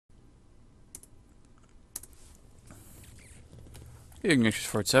Ignatius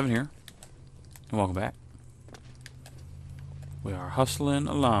 47 here, and welcome back. We are hustling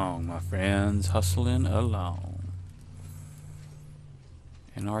along, my friends, hustling along.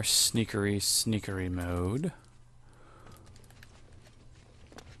 In our sneakery mode.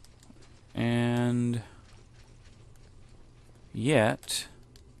 And yet,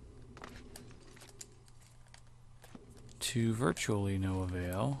 to virtually no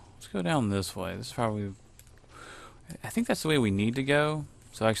avail. Let's go down this way. This is probably, I think that's the way we need to go.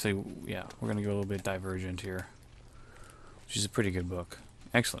 So actually, yeah, we're going to go a little bit divergent here. Which is a pretty good book.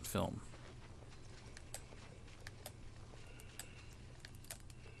 Excellent film.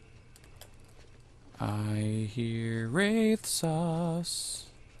 I hear wraith sauce.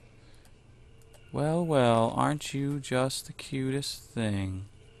 Well, well, aren't you just the cutest thing?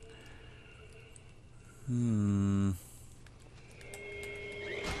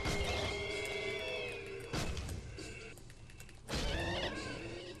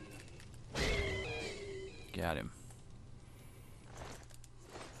 Got him.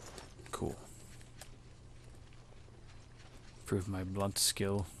 Cool. Improve my blunt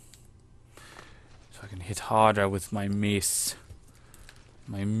skill. So I can hit harder with my mace.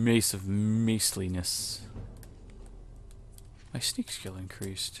 My mace of maceliness. My sneak skill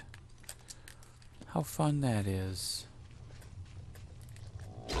increased. How fun that is.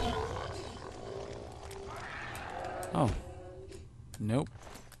 Oh. Nope.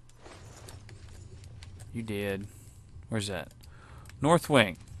 You did. Where's that? North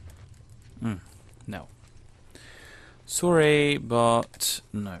Wing. No. Sorry, but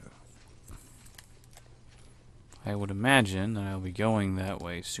no. I would imagine that I'll be going that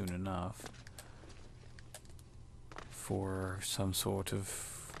way soon enough for some sort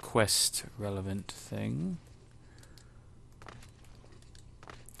of quest relevant thing.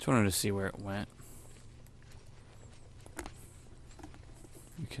 Just wanted to see where it went.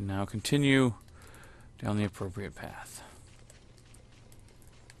 We can now continue down the appropriate path.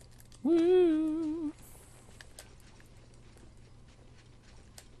 Woo!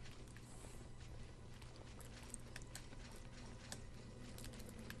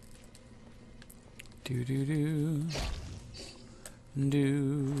 Do do do.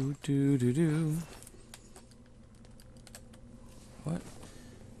 Do do do do. What?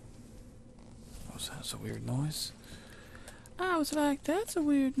 What was that? That's a weird noise. I was like, that's a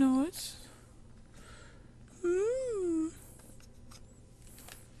weird noise.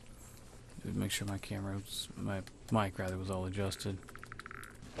 Make sure my camera was, my mic rather, was all adjusted.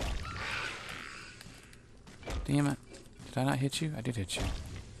 Damn it. Did I not hit you? I did hit you.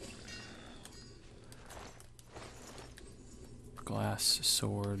 Glass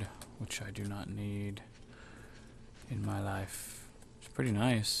sword, which I do not need in my life. It's pretty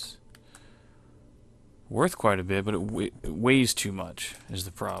nice. Worth quite a bit, but it weighs too much is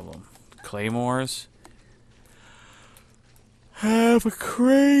the problem. Claymores have a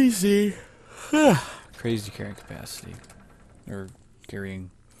crazy carrying capacity. Or carry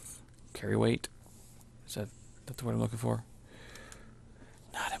weight. Is that the word I'm looking for?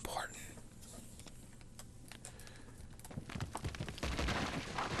 Not important.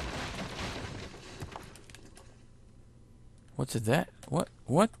 What's that? What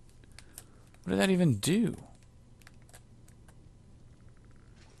did that even do?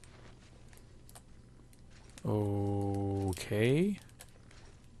 Okay.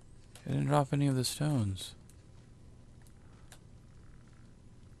 I didn't drop any of the stones.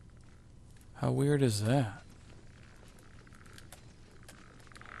 How weird is that?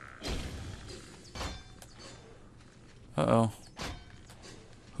 Uh-oh.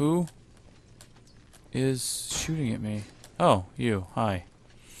 Who is shooting at me? Oh, you. Hi.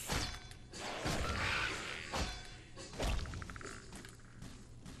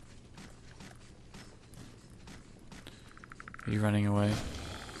 Are you running away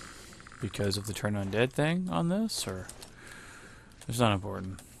because of the turn undead thing on this, or it's not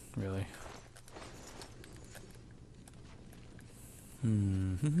important, really?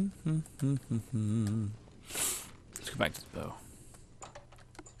 Let's go back to the bow.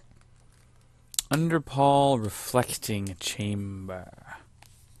 Underpall reflecting chamber.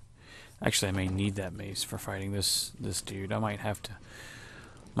 Actually, I may need that mace for fighting this dude. I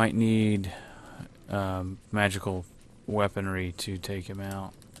might need magical weaponry to take him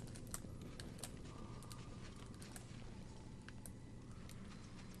out.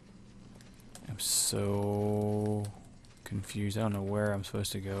 I'm so confused. I don't know where I'm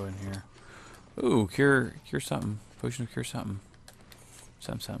supposed to go in here. Ooh, cure something. Potion of cure something.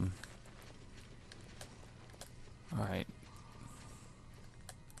 Something. Alright.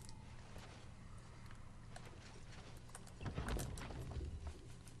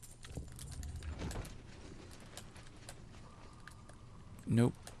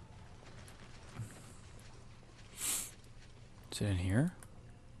 Is it in here?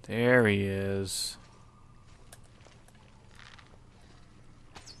 There he is.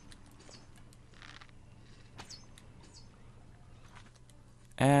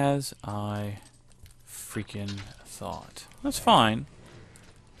 As I freaking thought. That's fine.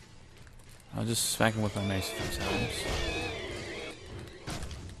 I'll just smack him with my mace a few times.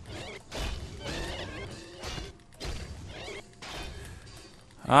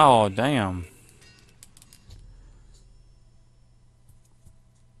 Oh, damn.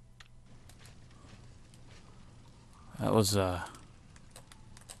 That was,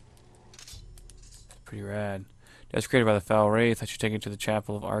 pretty rad. Desecrated by the foul wraith, I should take it to the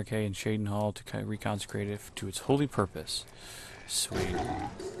chapel of Arche in Shaden Hall to reconsecrate it to its holy purpose. Sweet.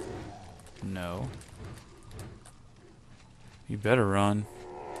 No. You better run.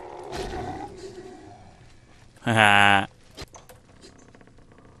 Haha.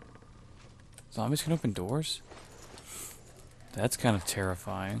 Zombies can open doors? That's kind of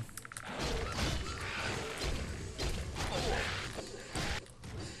terrifying.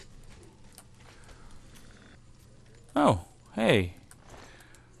 Oh, hey.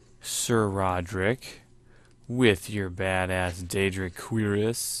 Sir Roderick. With your badass Daedric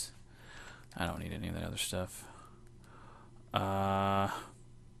Cuirass. I don't need any of that other stuff.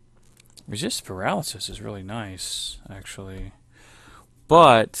 Resist paralysis is really nice, actually.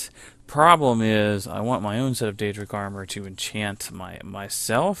 But problem is, I want my own set of Daedric armor to enchant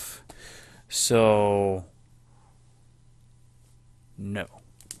myself. So no,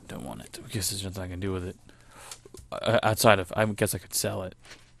 don't want it because there's nothing I can do with it outside of. I guess I could sell it.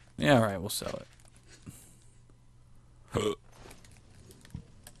 Yeah, all right, we'll sell it.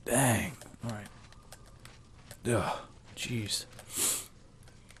 Dang. All right. Ugh. Jeez.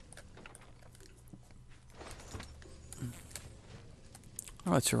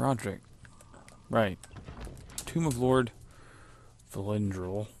 Oh, it's Sir Roderick. Right. Tomb of Lord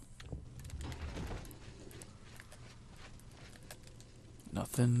Valendril.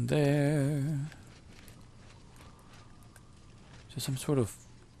 Nothing there. Is there some sort of...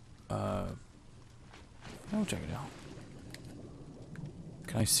 I'll check it out.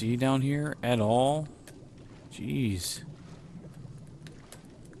 Can I see down here at all? Jeez.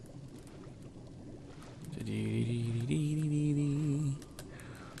 The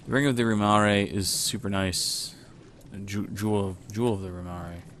Ring of the Umaril is super nice. Jewel of the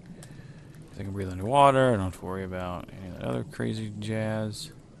Umaril. I can breathe underwater. I don't have to worry about any of that other crazy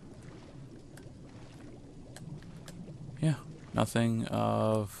jazz. Yeah, nothing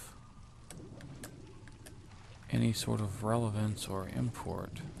of any sort of relevance or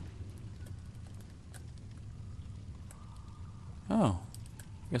import. Oh,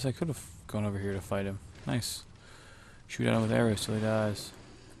 I guess I could have gone over here to fight him. Nice. Shoot at him with arrows till he dies.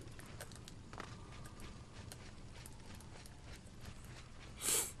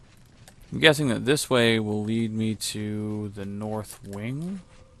 I'm guessing that this way will lead me to the north wing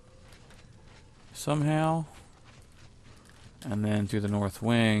somehow. And then through the north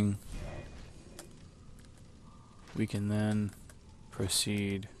wing, we can then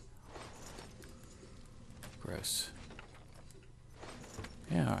proceed. Gross.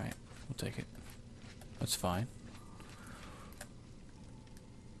 Yeah, alright. We'll take it. That's fine.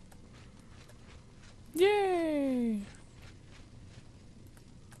 Yay!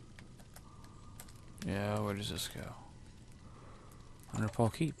 Yeah, where does this go? Under Paul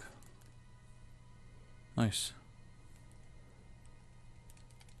Keep. Nice.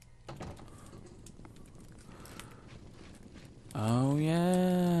 Oh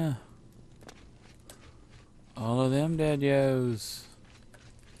yeah. All of them dead-yos.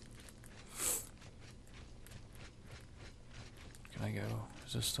 Can I go?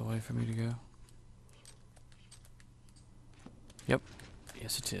 Is this the way for me to go? Yep.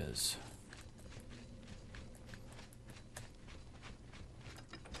 Yes, it is.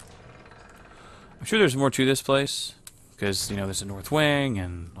 I'm sure there's more to this place, because, you know, there's a north wing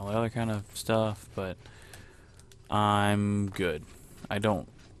and all that other kind of stuff, but I'm good. I don't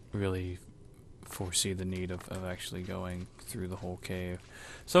really foresee the need of actually going through the whole cave.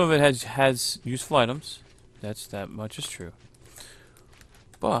 Some of it has useful items. That much is true.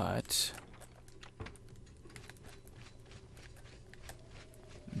 But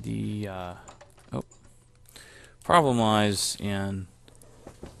the problem lies in...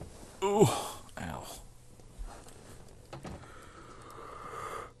 Ooh, ow.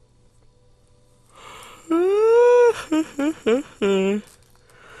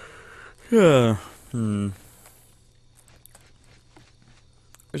 Yeah.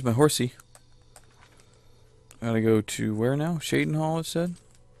 Where's my horsey? I gotta go to where now? Shaden Hall, it said?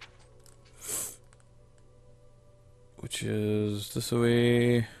 which is this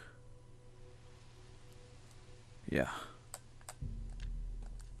way. Yeah.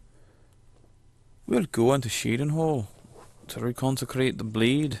 We'll go into Shading Hall to reconsecrate the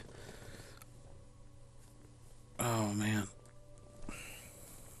blade. Oh man.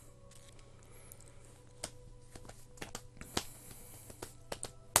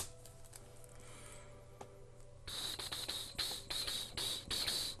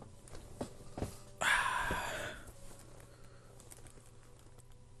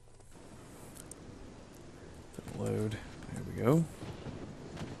 Load. There we go.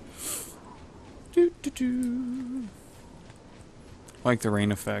 Like the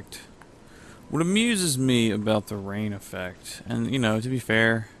rain effect. What amuses me about the rain effect, and you know, to be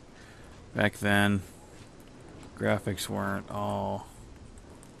fair, back then, graphics weren't all,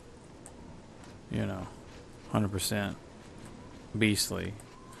 you know, 100% beastly.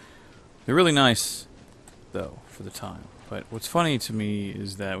 They're really nice, though, for the time. But what's funny to me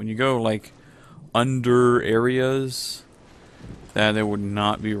is that when you go, like, under areas that there would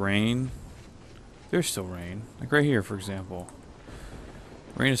not be rain, there's still rain. Like right here, for example.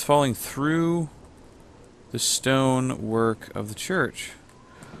 Rain is falling through the stone work of the church.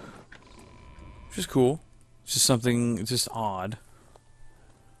 Which is cool. It's just something, it's just odd.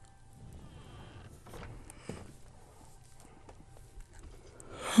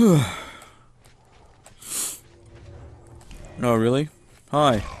 Oh, really?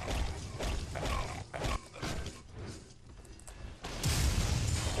 Hi.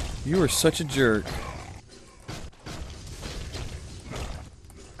 You are such a jerk.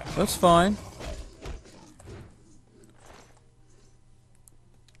 That's fine.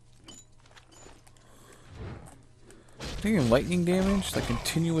 Taking lightning damage? Like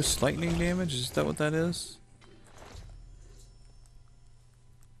continuous lightning damage? Is that what that is?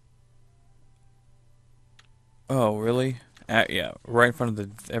 Oh, really? Yeah, right in front of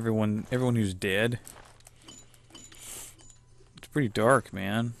the everyone who's dead. It's pretty dark,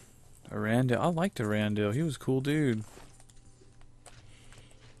 man. Arandil, I liked Arandil. He was a cool dude.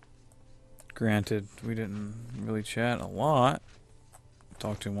 Granted, we didn't really chat a lot.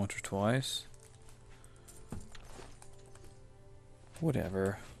 Talked to him once or twice.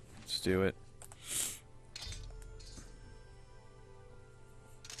 Whatever. Let's do it.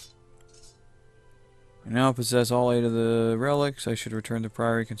 I now possess all 8 of the relics. I should return to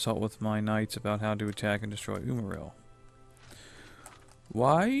Priory, consult with my knights about how to attack and destroy Umaril.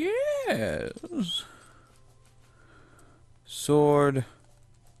 Why, yes. Sword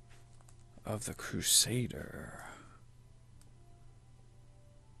of the Crusader.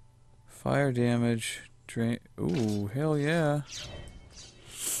 Fire damage. Drain. Ooh, hell yeah.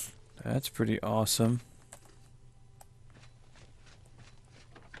 That's pretty awesome.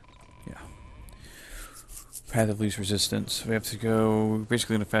 Yeah. Path of least resistance. We have to go,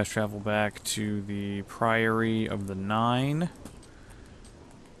 basically going to fast travel back to the Priory of the Nine.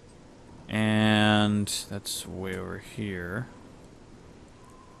 And that's way over here.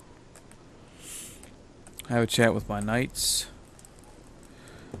 Have a chat with my knights.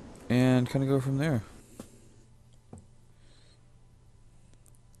 And kind of go from there.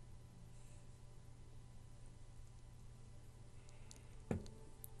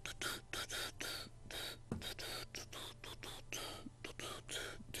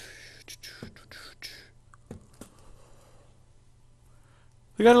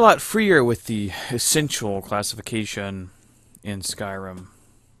 We got a lot freer with the essential classification in Skyrim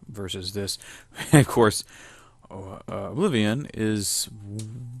versus this. Of course, Oblivion is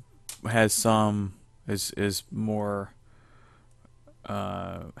more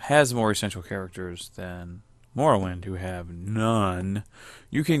has more essential characters than Morrowind, who have none.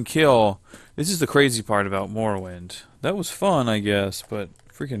 You can kill. This is the crazy part about Morrowind. That was fun, I guess, but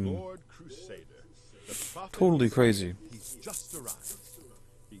freaking Lord Crusader, totally crazy. He's just arrived.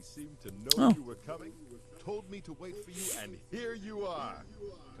 He seemed to know you were coming, told me to wait for you, and here you are.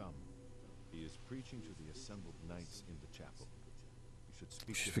 Come. He is preaching to the assembled knights in the chapel.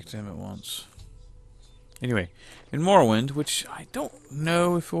 You should speak to him at once. Anyway, in Morrowind, which I don't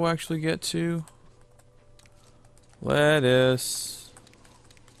know if we'll actually get to. Lettuce.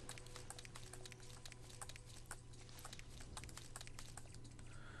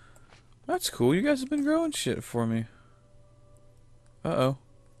 That's cool. You guys have been growing shit for me. Uh-oh.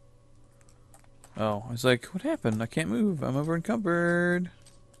 Oh, I was like, what happened? I can't move. I'm over encumbered.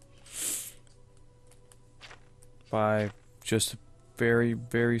 By just a very,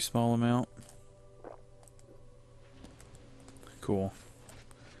 very small amount. Cool.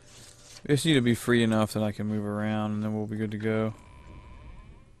 We just need to be free enough that I can move around, and then we'll be good to go.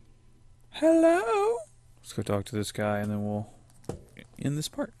 Hello? Let's go talk to this guy, and then we'll end this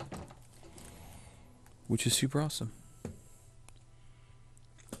part, which is super awesome.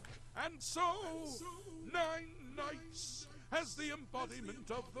 And so, 9 knights, as the embodiment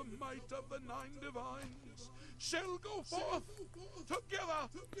of the might of the 9 divines, shall go forth together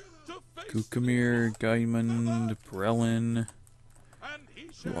to face Kukamir, Gaimund, Brelin. and he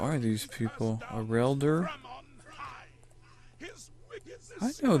Who shall are these be people? cast A down Relder? from on high. His wickedness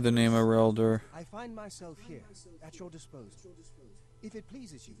I know the name of Relder. I find myself here, at your disposal. If it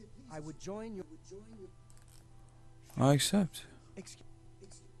pleases you, I would join your... I accept. Excuse...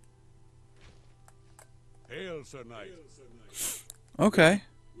 Hail, Sir Knight. Okay.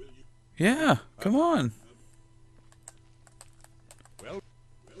 Yeah, come on. Well,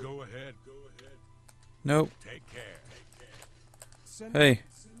 go ahead. Nope. Take care. Sir, Hey,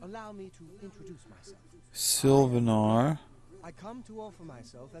 allow me to introduce myself. Sylvanar. I come to offer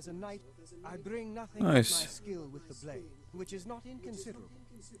myself as a knight. I bring nothing Nice. but my skill with the blade, which is not inconsiderable,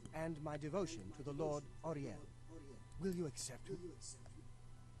 and my devotion to the Lord Auriel. Will you accept me?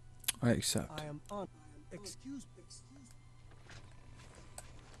 I accept. I am on. Excuse me.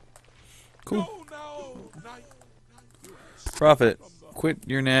 Cool. Go now, knight. Prophet, quit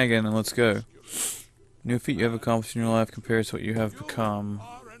your nagging and let's go. New feat you have accomplished in your life compares to what you have become.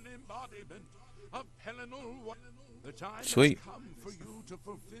 Are an embodiment of Pelinal one. The time Sweet. has come for you to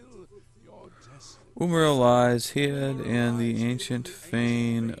fulfill your destiny. Umaril lies hid in the ancient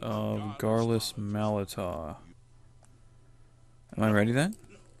fane of Garlus Malatar. Am I ready then?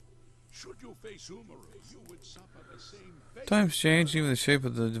 Should you face Umaril, you would suffer the same fate. Times change, even the shape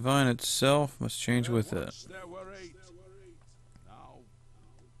of the divine itself must change with it. Once there were 8. Now,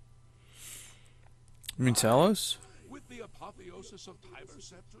 You mean Talos? with the apotheosis of Tiber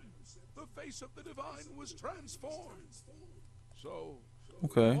Septim, the face of the divine was transformed. So,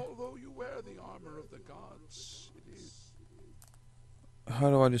 Okay. although you wear the armor of the gods, it is How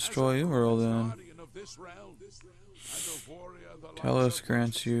do I destroy Umaril then? guardian of this realm, and a warrior the likes Talos of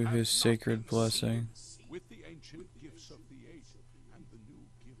grants which you have his not sacred been blessing. seen. With the ancient gifts of the 8 and the new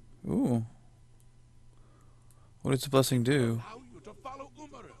gift, Ooh. What does the blessing do? allow you to follow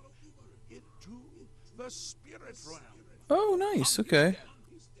Umaril into the spirit realm. Oh, nice. Okay.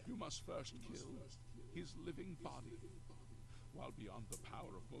 You must first kill his living body. While beyond the power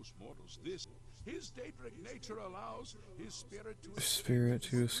of most mortals, his daedric nature allows his spirit to Spirit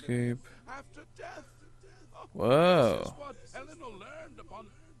to escape. after death. Oh, Whoa. This is what Pelinal learned upon,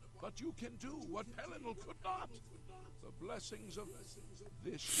 but you can do what Pelinal could not. The blessings of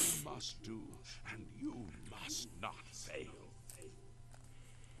this you must do, and you must not fail.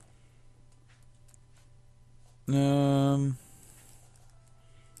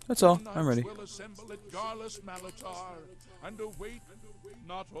 That's all. I'm ready. Will assemble at Garlus Malatar and await.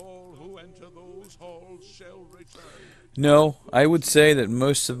 Not all who enter those halls shall return. No, I would say that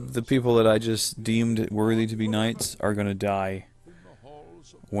most of the people that I just deemed worthy to be knights are going to die In the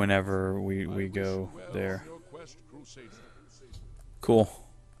halls of whenever we go well there. your quest, Crusader. Cool.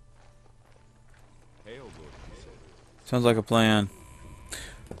 Hail, Lord Crusader. Sounds like a plan.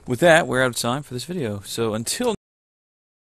 With that, we're out of time for this video. So until